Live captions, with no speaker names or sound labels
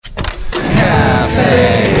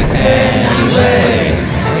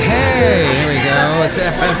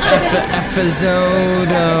Episode,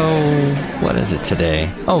 what is it today?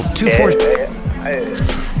 Oh, 24...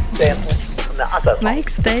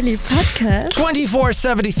 Mike's Daily Podcast.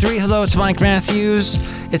 2473. Hello, it's Mike Matthews.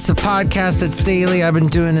 It's the podcast that's daily. I've been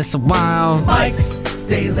doing this a while. Mike's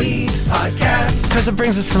Daily Podcast. Because it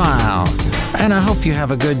brings a smile. And I hope you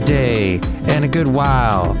have a good day and a good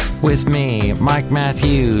while with me. Mike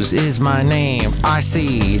Matthews is my name. I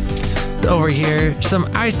see over here some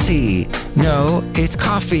iced tea. No, it's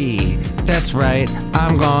coffee. That's right.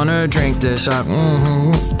 I'm gonna drink this up.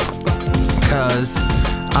 Because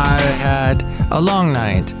I had a long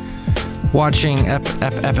night watching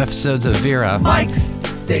episodes of Vera. Mike's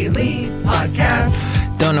Daily Podcast.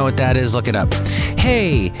 Don't know what that is, look it up.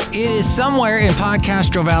 Hey, it is somewhere in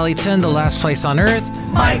Podcastro Valley 10, the last place on earth.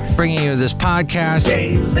 Mike's bringing you this podcast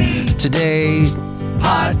Daily today.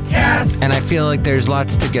 Podcast. And I feel like there's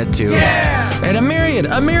lots to get to. Yeah! And a myriad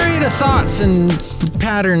of thoughts and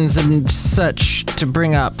patterns and such to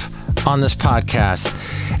bring up on this podcast.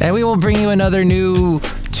 And we will bring you another new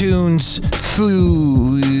tunes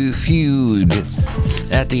feud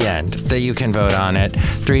at the end that you can vote on at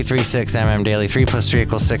 336mm daily. 3 plus 3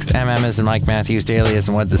 equals 6. MM is in Mike Matthews Daily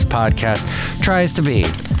isn't what this podcast tries to be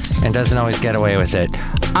and doesn't always get away with it.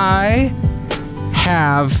 I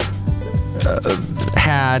have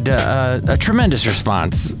had a tremendous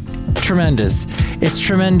response. Tremendous. It's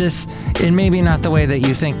tremendous in maybe not the way that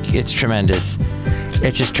you think it's tremendous.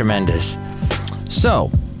 It's just tremendous. So,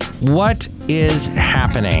 what is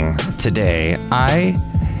happening today? I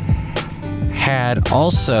had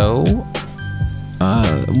also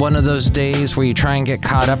one of those days where you try and get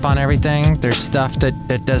caught up on everything. There's stuff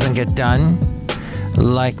that doesn't get done,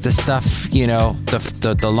 like the stuff,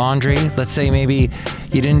 the laundry. Let's say maybe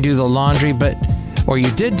you didn't do the laundry, or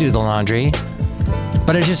you did do the laundry,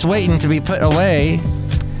 but it's just waiting to be put away,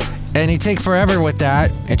 and you take forever with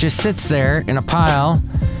that. It just sits there in a pile.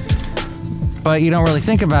 But you don't really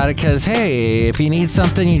think about it because, hey, if you need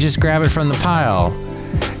something, you just grab it from the pile.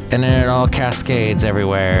 And then it all cascades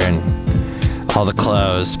everywhere and all the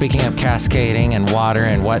clothes. Speaking of cascading and water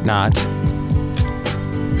and whatnot,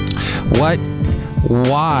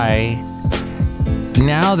 why,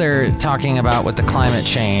 now they're talking about with the climate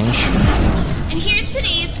change. And here's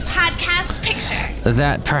today's podcast picture.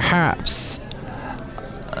 That perhaps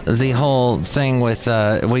the whole thing with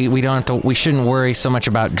we shouldn't worry so much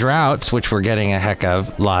about droughts, which we're getting a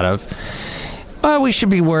lot of, but we should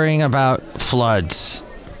be worrying about floods,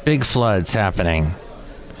 big floods happening.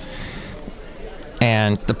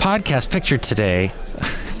 And the podcast picture today,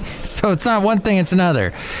 so it's not one thing, it's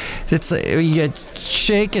another. It's you get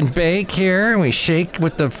shake and bake here, and we shake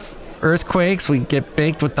with the earthquakes, we get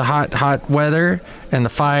baked with the hot weather and the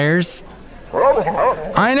fires.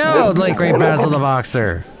 I know, late great Basil the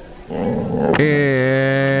Boxer.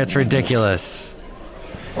 It's ridiculous.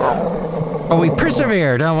 But we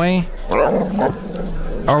persevere, don't we?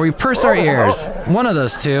 Or we purse our ears. One of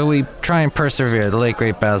those two. We try and persevere. The late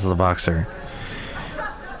great Basil the Boxer.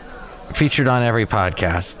 Featured on every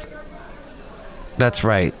podcast. That's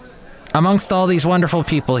right. Amongst all these wonderful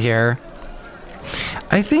people here,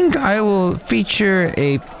 I think I will feature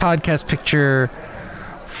a podcast picture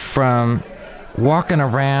from walking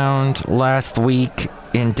around last week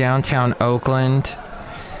in downtown Oakland.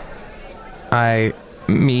 I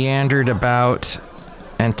meandered about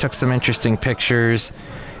and took some interesting pictures.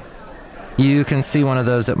 You can see one of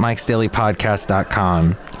those at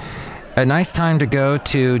mikesdailypodcast.com. A nice time to go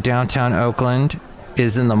to downtown Oakland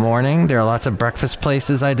is in the morning. There are lots of breakfast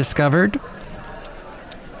places I discovered.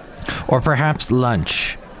 Or perhaps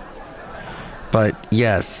lunch. But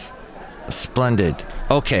yes, splendid.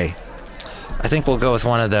 Okay. I think we'll go with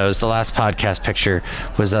one of those. The last podcast picture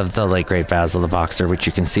was of the late great Basil the Boxer, which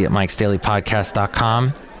you can see at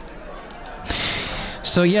mikesdailypodcast.com.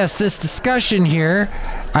 So yes, this discussion here,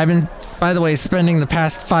 I've been, by the way, spending the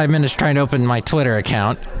past 5 minutes trying to open my Twitter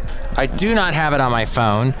account. I do not have it on my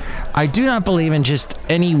phone. I do not believe in just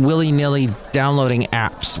any willy-nilly downloading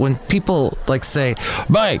apps. When people say,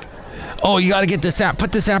 Mike, oh, you got to get this app.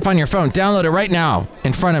 Put this app on your phone. Download it right now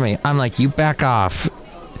in front of me. I'm like, you back off.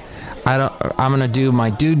 I'm going to do my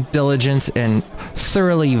due diligence and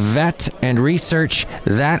thoroughly vet and research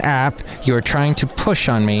that app you're trying to push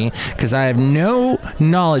on me, because I have no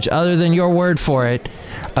knowledge other than your word for it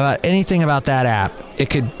about anything about that app. It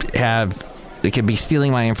could be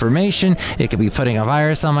stealing my information. It could be putting a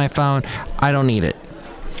virus on my phone. I don't need it.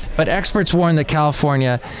 But experts warn that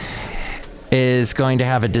California is going to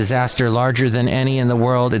have a disaster larger than any in the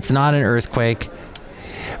world. It's not an earthquake.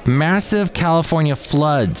 Massive California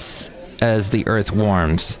floods as the earth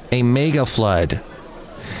warms. A mega flood.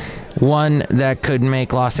 One that could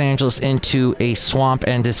make Los Angeles into a swamp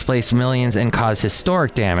and displace millions and cause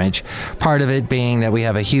historic damage. Part of it being that we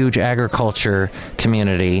have a huge agriculture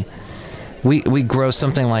community. We grow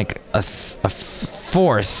something like a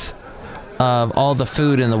fourth of all the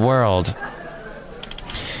food in the world.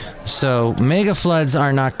 So mega floods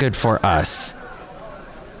are not good for us.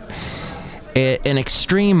 An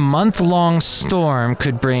extreme month-long storm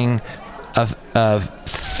could bring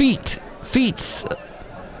feet,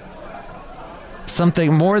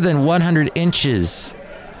 something more than 100 inches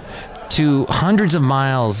to hundreds of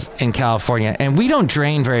miles in California. And we don't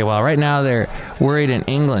drain very well. Right now they're worried in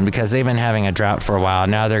England because they've been having a drought for a while.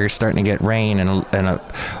 Now they're starting to get rain and a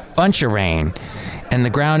bunch of rain. And the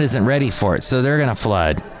ground isn't ready for it. So they're going to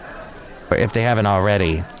flood if they haven't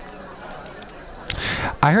already.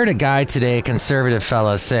 I heard a guy today, a conservative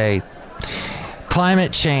fellow, say,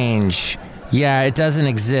 climate change, yeah, it doesn't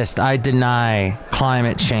exist. I deny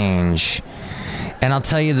climate change. And I'll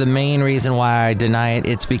tell you the main reason why I deny it.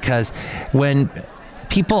 It's because when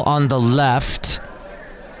people on the left,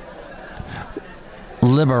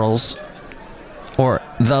 liberals, or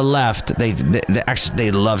the left, they actually,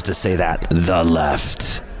 they love to say that, the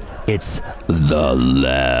left. It's the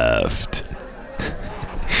left.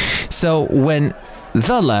 So when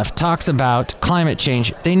the left talks about climate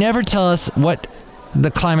change, they never tell us what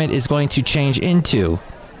the climate is going to change into.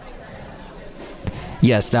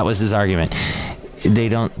 Yes, that was his argument. They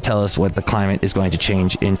don't tell us what the climate is going to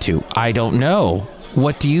change into. I don't know.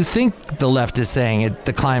 What do you think the left is saying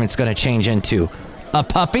the climate's going to change into? A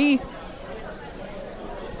puppy?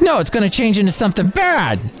 No, it's going to change into something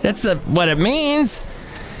bad. That's what it means.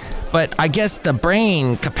 But I guess the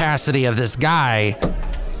brain capacity of this guy,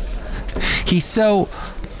 he's so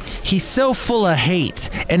full of hate.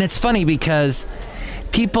 And it's funny because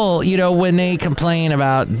people, when they complain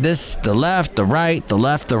about this, the left, the right, the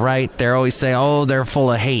left, the right, they're always saying, oh, they're full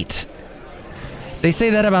of hate. They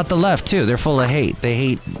say that about the left, too. They're full of hate. They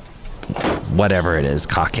hate whatever it is,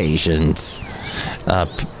 Caucasians,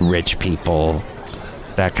 rich people,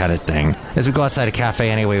 that kind of thing. As we go outside a cafe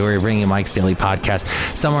anyway, we're bringing you Mike's Daily Podcast,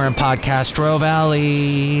 somewhere in Podcastro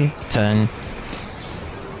Valley,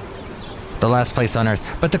 the last place on earth.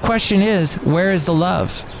 But the question is, where is the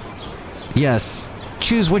love? Yes.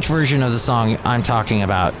 Choose which version of the song I'm talking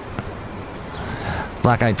about.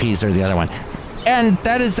 Black Eyed Peas or the other one. And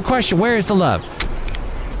that is the question. Where is the love?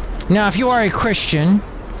 Now, if you are a Christian,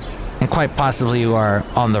 and quite possibly you are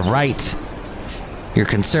on the right, you're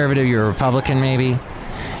conservative, you're a Republican maybe,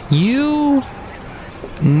 you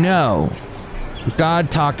know God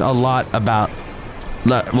talked a lot about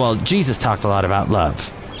love. Well, Jesus talked a lot about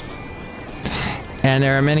love. And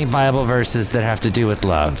there are many Bible verses that have to do with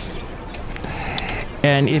love.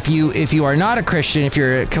 And if you are not a Christian, if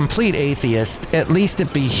you're a complete atheist, at least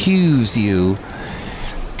it behooves you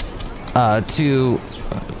to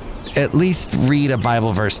at least read a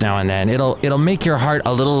Bible verse now and then. It'll make your heart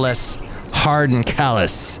a little less hard and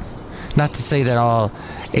callous. Not to say that all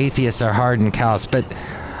atheists are hard and callous, but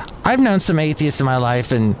I've known some atheists in my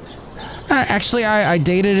life, and actually I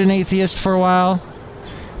dated an atheist for a while,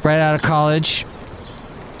 right out of college.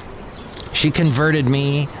 She converted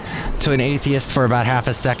me to an atheist for about half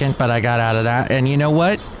a second, but I got out of that. And you know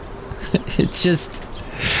what? It's just,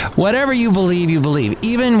 whatever you believe, you believe.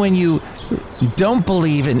 Even when you don't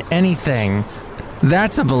believe in anything,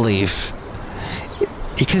 that's a belief.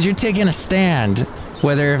 Because you're taking a stand.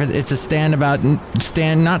 Whether it's a stand about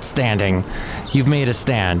not standing, you've made a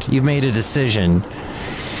stand. You've made a decision.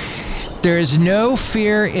 There is no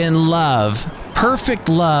fear in love. Perfect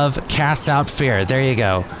love casts out fear. There you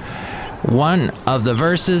go. One of the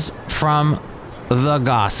verses from the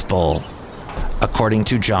gospel, according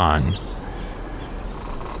to John.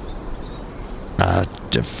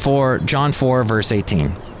 John 4, verse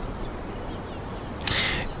 18.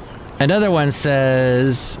 Another one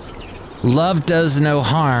says, love does no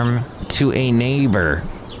harm to a neighbor.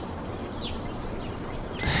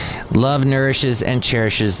 Love nourishes and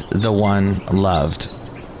cherishes the one loved.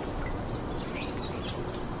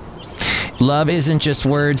 Love isn't just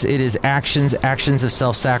words, it is actions of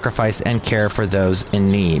self-sacrifice and care for those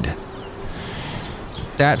in need.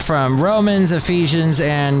 That from Romans, Ephesians,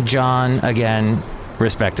 and John, again,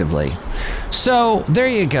 respectively. So, there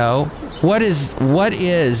you go. What is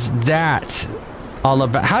that all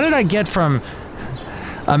about? How did I get from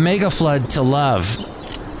a mega flood to love?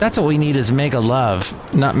 That's what we need, is mega love,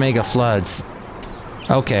 not mega floods.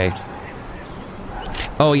 Okay.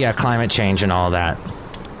 Oh yeah, climate change and all that.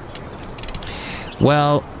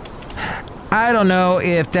 Well, I don't know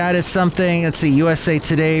if that is something. Let's see, USA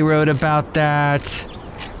Today wrote about that.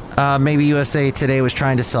 Maybe USA Today was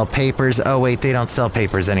trying to sell papers. Oh, wait, they don't sell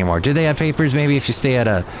papers anymore. Do they have papers? Maybe if you stay at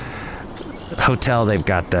a hotel, they've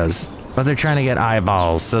got those. But they're trying to get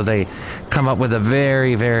eyeballs, so they come up with a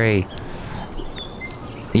very, very,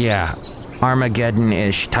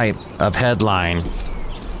 Armageddon-ish type of headline.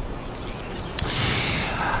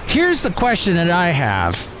 Here's the question that I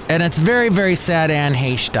have, and it's very, very sad Anne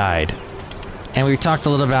Heche died. And we talked a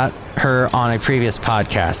little about her on a previous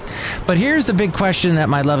podcast. But here's the big question that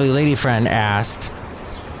my lovely lady friend asked.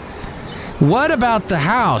 What about the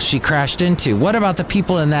house she crashed into? What about the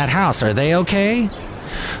people in that house? Are they okay?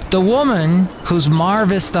 The woman whose Mar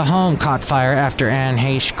Vista home caught fire after Anne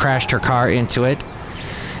Heche crashed her car into it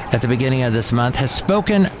at the beginning of this month has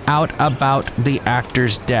spoken out about the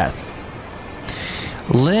actor's death.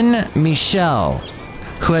 Lynn Michelle,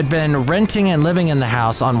 who had been renting and living in the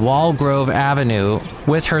house on Walgrove Avenue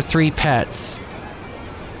with her 3 pets.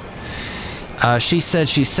 She said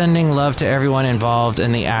she's sending love to everyone involved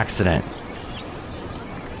in the accident.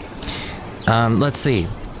 Let's see.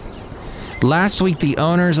 Last week, the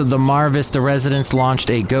owners of the Mar Vista residence launched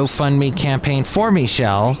a GoFundMe campaign for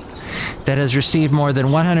Michelle that has received more than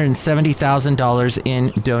 $170,000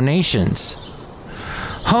 in donations.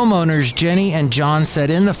 Homeowners Jenny and John said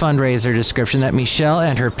in the fundraiser description that Michelle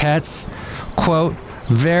and her pets, quote,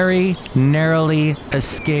 very narrowly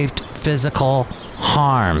escaped physical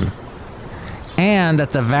harm, and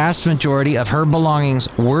that the vast majority of her belongings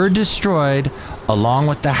were destroyed along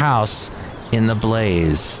with the house in the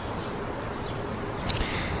blaze.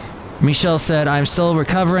 Michelle said, I'm still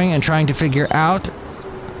recovering and trying to figure out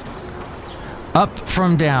up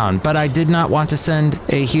from down, but I did want to send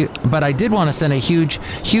a huge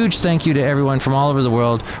thank you to everyone from all over the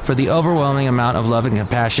world for the overwhelming amount of love and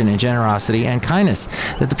compassion and generosity and kindness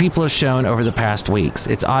that the people have shown over the past weeks.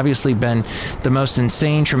 It's obviously been the most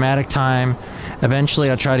insane, traumatic time. Eventually,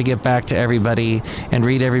 I'll try to get back to everybody and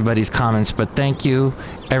read everybody's comments, but thank you,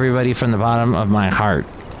 everybody, from the bottom of my heart.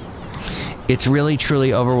 It's really,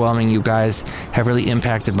 truly overwhelming. You guys have really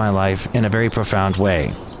impacted my life in a very profound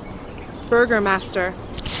way. Burger Master.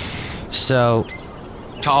 So,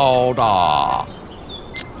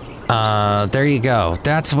 there you go.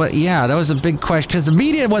 That's what, that was a big question, because the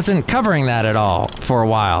media wasn't covering that at all for a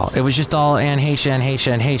while. It was just all Anne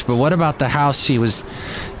Heche. But what about the house she was,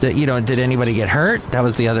 did anybody get hurt? That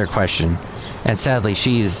was the other question. And sadly,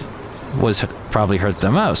 was probably hurt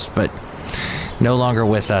the most, but no longer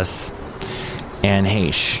with us, Anne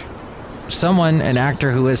Heche. An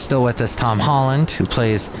actor who is still with us, Tom Holland, who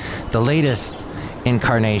plays the latest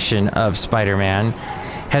incarnation of Spider-Man,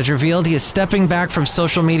 has revealed he is stepping back from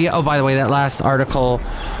social media. Oh, by the way, that last article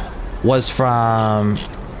was from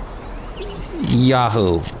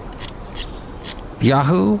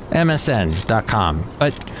MSN.com.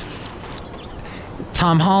 But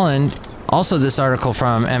Tom Holland, also this article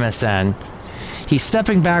from MSN, he's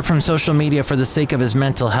stepping back from social media for the sake of his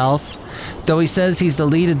mental health. Though he says he's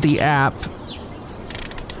deleted the app.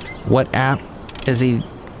 What app is he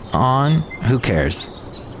on? Who cares?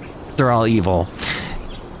 They're all evil.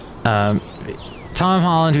 Tom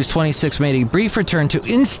Holland, who's 26, made a brief return to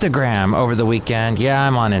Instagram over the weekend. Yeah,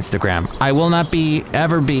 I'm on Instagram. I will not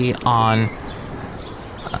ever be on,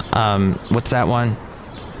 what's that one?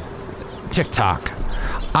 TikTok.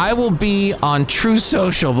 I will be on True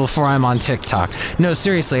Social before I'm on TikTok. No,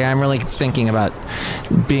 seriously, I'm really thinking about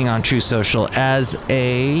being on True Social as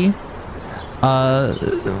a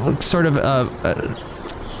sort of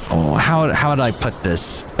how would I put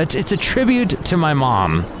this? It's a tribute to my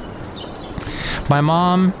mom. My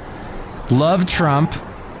mom loved Trump,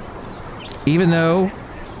 even though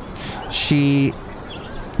she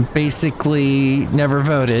basically never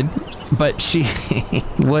voted, but she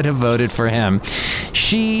would have voted for him.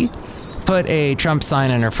 She put a Trump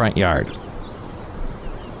sign in her front yard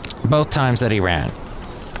both times that he ran.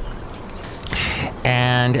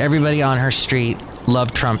 And everybody on her street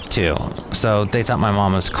loved Trump too. So they thought my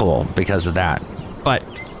mom was cool because of that.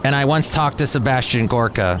 And I once talked to Sebastian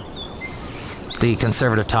Gorka, the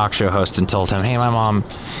conservative talk show host, and told him, hey, my mom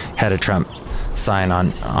had a Trump sign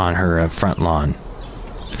on her front lawn.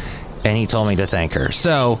 And he told me to thank her.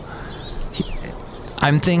 So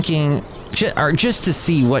I'm thinking, just to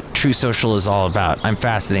see what True Social is all about, I'm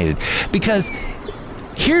fascinated. Because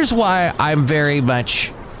here's why I'm very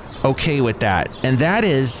much okay with that. And that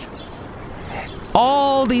is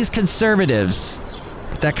all these conservatives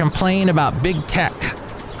that complain about big tech.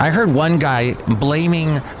 I heard one guy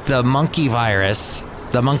blaming the monkey virus,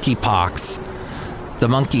 the monkeypox, the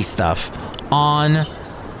monkey stuff on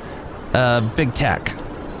big tech.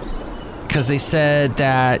 Because they said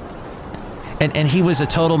that, and he was a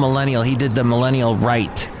total millennial. He did the millennial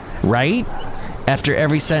right right? After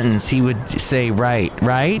every sentence, he would say, right?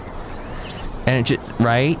 And it just,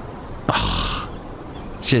 right?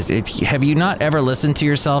 Have you not ever listened to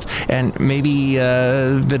yourself and maybe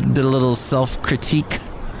did a little self-critique?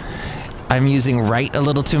 I'm using right a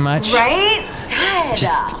little too much. Right?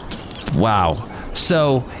 God. Wow.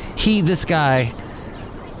 So this guy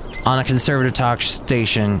on a conservative talk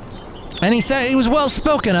station, and he said he was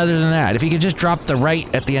well-spoken other than that. If he could just drop the right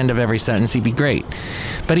at the end of every sentence, he'd be great.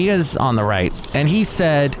 But he is on the right. And he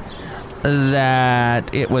said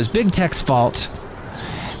that it was big tech's fault,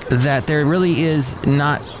 that there really is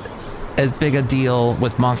not as big a deal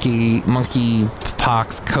with monkey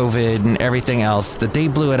pox, COVID, and everything else, that they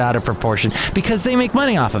blew it out of proportion because they make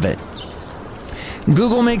money off of it.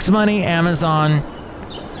 Google makes money, Amazon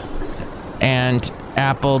and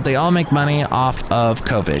Apple, they all make money off of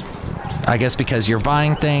COVID. I guess because you're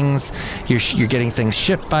buying things, you're getting things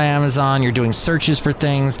shipped by Amazon, you're doing searches for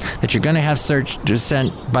things that you're going to have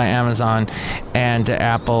sent by Amazon, and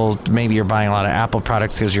Apple, maybe you're buying a lot of Apple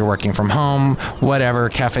products because you're working from home, whatever,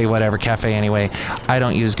 cafe anyway. I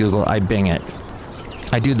don't use Google, I Bing it.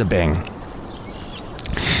 I do the Bing.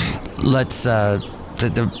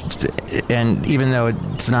 And even though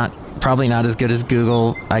it's probably not as good as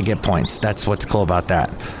Google, I get points. That's what's cool about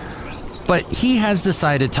that. But he has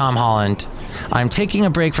decided, Tom Holland, I'm taking a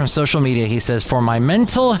break from social media, he says, for my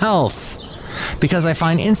mental health, because I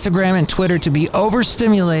find Instagram and Twitter to be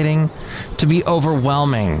overstimulating, to be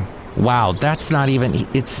overwhelming. Wow,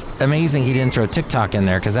 it's amazing he didn't throw TikTok in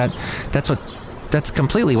there, because that's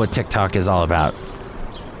completely what TikTok is all about.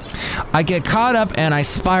 I get caught up and I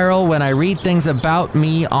spiral when I read things about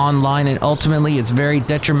me online, and ultimately it's very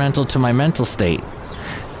detrimental to my mental state.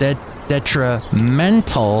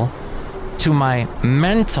 Detrimental to my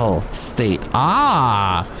mental state.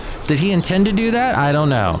 Did he intend to do that? I don't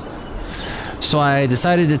know. So I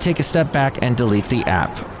decided to take a step back and delete the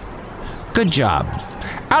app. Good job.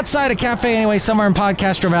 Outside a cafe anyway, somewhere in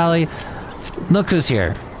Podcaster Valley, look who's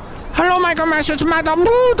here. Hello, Michael Masters, Madam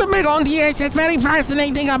the big on the It's very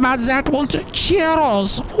fascinating about that one.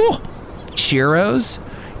 Churros. Churros?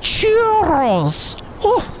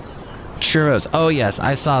 Churros. Oh, yes,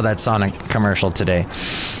 I saw that Sonic commercial today.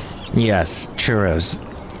 Yes, churros.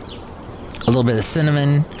 A little bit of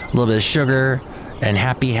cinnamon, a little bit of sugar, and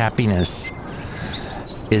happiness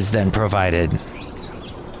is then provided.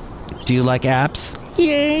 Do you like apps?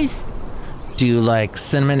 Yes. Do you like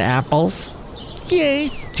cinnamon apples?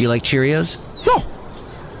 Yes. Do you like Cheerios? No.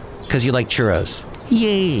 Because you like churros?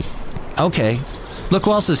 Yes. Okay. Look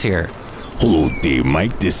who else is here. Hello there,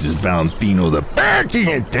 Mike. This is Valentino, the parking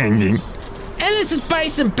attendant. And this is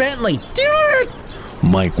Bison Bentley. Dude!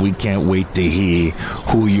 Mike, we can't wait to hear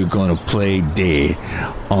who you're gonna play there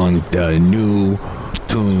on the New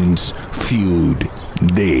Tunes Feud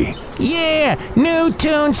Day. Yeah, New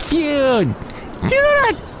Tunes Feud.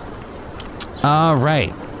 Dude! All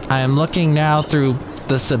right. I am looking now through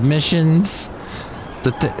the submissions.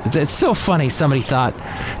 It's so funny. Somebody thought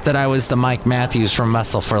that I was the Mike Matthews from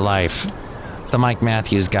Muscle for Life. The Mike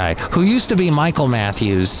Matthews guy, who used to be Michael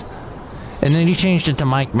Matthews. And then he changed it to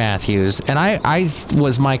Mike Matthews. And I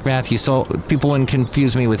was Mike Matthews, so people wouldn't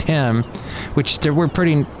confuse me with him, which they were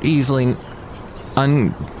pretty easily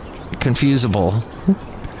unconfusable.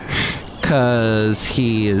 Because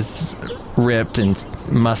he is ripped and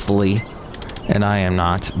muscly, and I am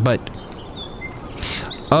not. But,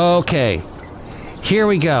 okay. Here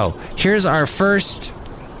we go. Here's our first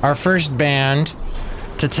band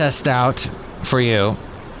to test out for you.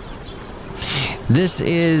 This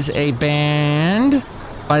is a band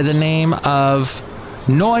by the name of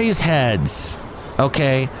Noiseheads.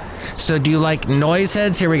 Okay, so do you like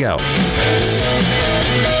Noiseheads? Here we go.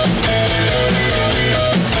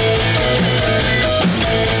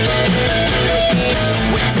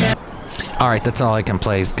 All right, that's all I can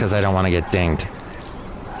play because I don't want to get dinged.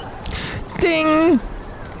 Ding!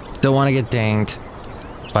 Don't want to get dinged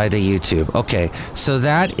by the YouTube. Okay, so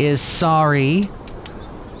that is Sorry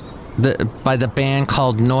by the band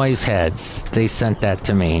called Noiseheads. They sent that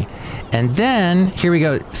to me. And then, here we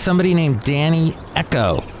go, somebody named Danny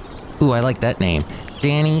Echo. Ooh, I like that name.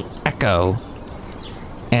 Danny Echo.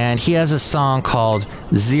 And he has a song called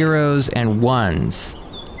Zeros and Ones.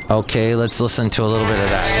 Okay, let's listen to a little bit of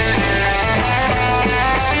that.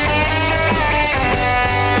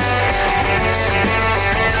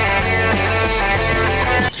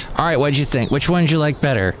 All right, what'd you think? Which one did you like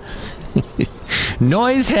better?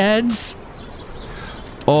 Noiseheads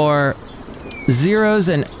or Zeros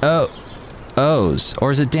and O's?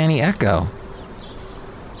 Or is it Danny Echo?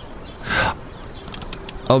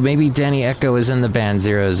 Oh, maybe Danny Echo is in the band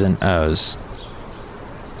Zeros and O's.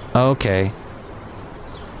 Okay.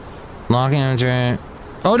 Logging into...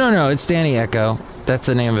 Oh, no, it's Danny Echo. That's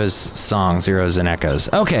the name of his song, Zeros and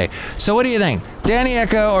Echoes. Okay, so what do you think? Danny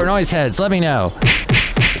Echo or Noiseheads? Let me know.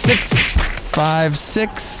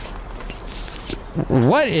 656...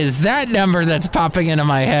 What is that number that's popping into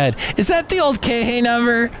my head? Is that the old KH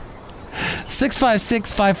number?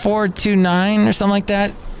 656-5429 or something like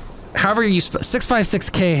that? However you... 656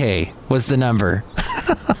 KH was the number.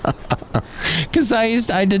 Because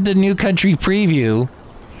I did the New Country Preview,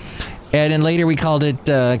 and then later we called it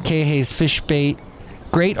KH's Fish Bait,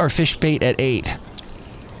 Great or Fish Bait at 8.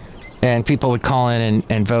 And people would call in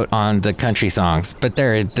and vote on the country songs. But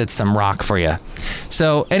that's some rock for you.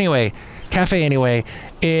 So anyway, Cafe Anyway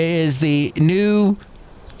is the New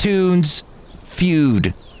Tunes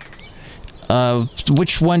Feud.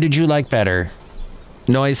 Which one did you like better?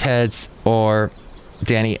 Noiseheads or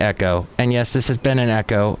Danny Echo? And yes, this has been an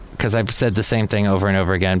echo because I've said the same thing over and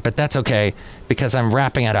over again, but that's okay because I'm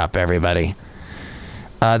wrapping it up, everybody.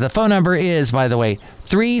 The phone number is, by the way,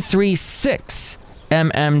 336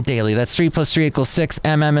 MM Daily. That's 3 plus 3 equals 6.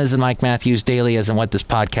 MM as in Mike Matthews, Daily as in what this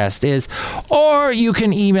podcast is. Or you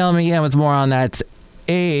can email me and with more on that.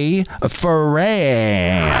 A for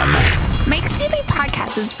Ram. Mike's Daily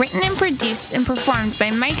Podcast is written and produced and performed by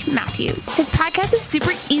Mike Matthews. His podcast is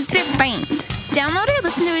super easy to find. Download or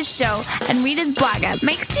listen to his show and read his blog at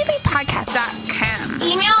mikesdailypodcast.com.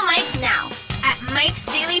 Email Mike now at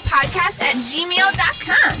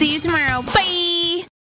mikesdailypodcast@gmail.com. See you tomorrow. Bye!